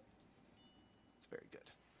 It's very good.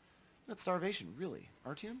 That's starvation, really.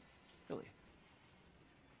 RTM? Really?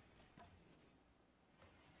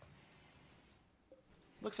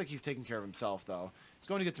 Looks like he's taking care of himself, though. He's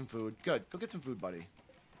going to get some food. Good. Go get some food, buddy.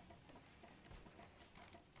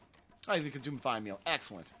 Oh, he's going to consume a fine meal.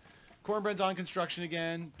 Excellent. Cornbread's on construction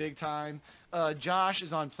again. Big time. Josh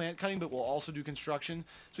is on plant cutting, but will also do construction.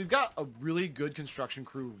 So we've got a really good construction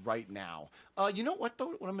crew right now. You know what, though?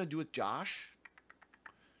 What I'm going to do with Josh?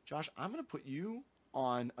 Josh, I'm going to put you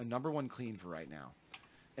on a #1 clean for right now.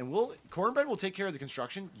 And Cornbread will take care of the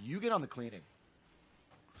construction. You get on the cleaning.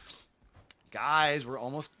 Guys, we're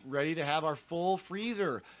almost ready to have our full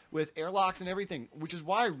freezer with airlocks and everything, which is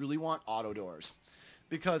why I really want auto doors.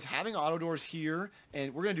 because having auto doors here,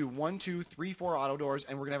 and we're going to do 1, 2, 3, 4 auto doors,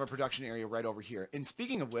 and we're going to have a production area right over here. And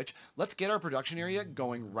speaking of which, let's get our production area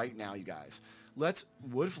going right now, you guys. Let's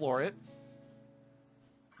wood floor it.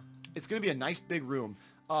 It's going to be a nice big room.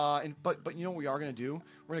 But you know what we are going to do?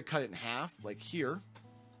 We're going to cut it in half, like here.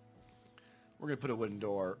 We're going to put a wooden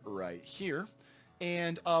door right here.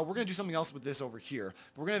 And we're going to do something else with this over here.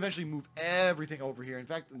 We're going to eventually move everything over here. In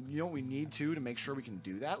fact, you know what we need to make sure we can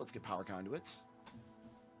do that? Let's get power conduits.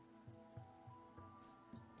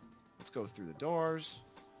 Let's go through the doors.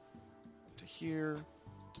 To here.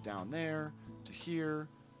 To down there. To here.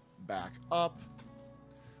 Back up.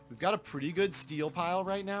 We've got a pretty good steel pile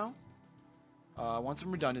right now. I want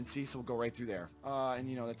some redundancy, so we'll go right through there. And,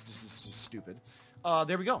 you know, that's just stupid.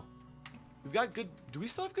 There we go. We've got good... Do we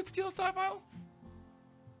still have good steel stockpile?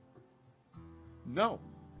 No.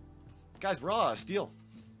 Guys, we're all out of steel.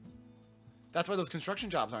 That's why those construction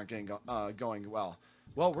jobs aren't getting going well.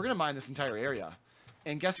 Well, we're going to mine this entire area.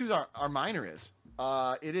 And guess who our miner is?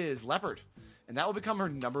 It is Leopard. And that will become her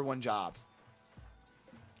 #1 job.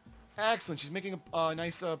 Excellent. She's making a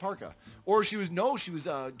nice parka. Or she was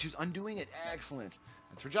undoing it. Excellent.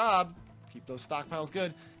 That's her job. Keep those stockpiles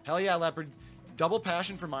good. Hell yeah, Leopard. Double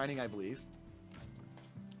passion for mining, I believe.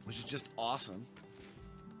 Which is just awesome.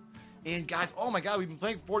 And guys, oh my god, we've been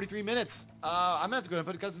playing for 43 minutes. I'm going to have to go and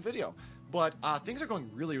put a custom video. But things are going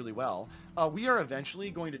really, really well. We are eventually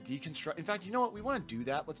going to deconstruct. In fact, you know what? We want to do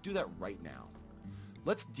that. Let's do that right now.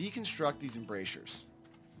 Let's deconstruct these embrasures.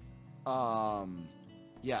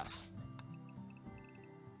 Yes.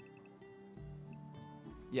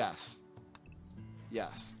 Yes.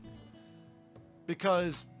 Yes.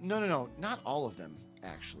 Because, no, not all of them,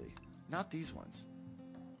 actually. Not these ones.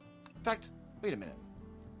 In fact, wait a minute.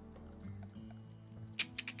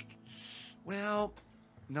 Well,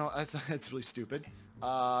 no, that's really stupid.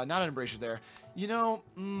 Not an embrasure there. You know,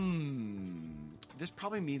 this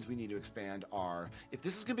probably means we need to expand our... If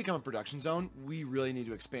this is going to become a production zone, we really need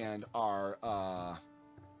to expand our...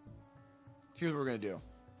 Here's what we're going to do.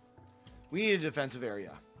 We need a defensive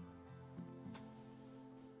area.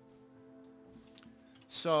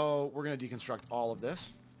 So we're going to deconstruct all of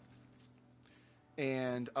this.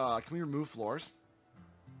 And can we remove floors?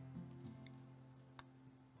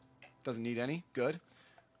 Doesn't need any. Good.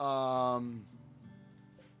 You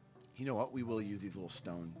know what? We will use these little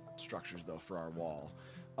stone structures, though, for our wall.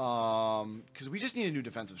 Because we just need a new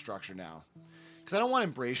defensive structure now. Because I don't want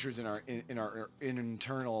embrasures in our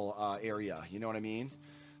internal area. You know what I mean?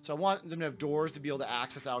 So I want them to have doors to be able to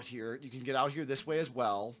access out here. You can get out here this way as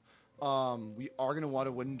well. We are going to want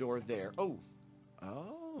a wooden door there. Oh.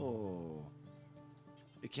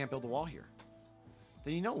 It can't build a wall here.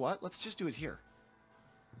 Then you know what? Let's just do it here.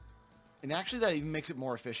 And actually that even makes it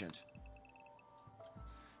more efficient.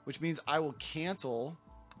 Which means I will cancel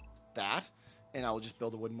that, and I will just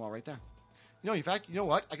build a wooden wall right there. You know, in fact, you know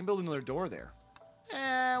what? I can build another door there.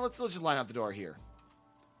 Let's just line up the door here.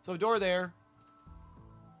 So door there.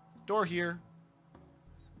 Door here.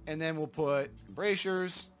 And then we'll put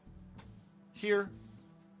embrasures here.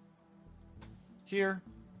 Here.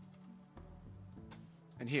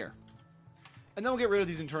 And here. And then we'll get rid of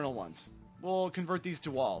these internal ones. We'll convert these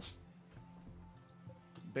to walls.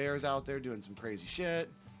 Bear's out there doing some crazy shit.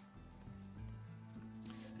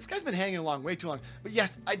 This guy's been hanging along way too long. But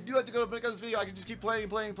yes, I do have to go to put this video. I can just keep playing.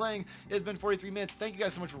 It's been 43 minutes. Thank you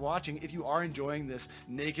guys so much for watching. If you are enjoying this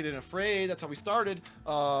Naked and Afraid, that's how we started.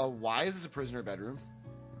 Why is this a prisoner bedroom?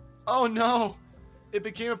 Oh no! It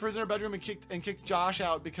became a prisoner bedroom and kicked Josh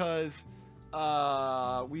out because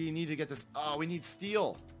we need to get this. Oh, we need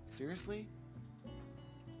steel. Seriously?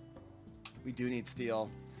 We do need steel.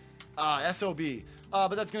 SOB.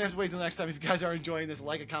 But that's going to have to wait until next time. If you guys are enjoying this,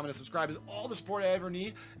 like, a comment, and subscribe is all the support I ever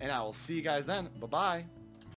need. And I will see you guys then. Bye-bye.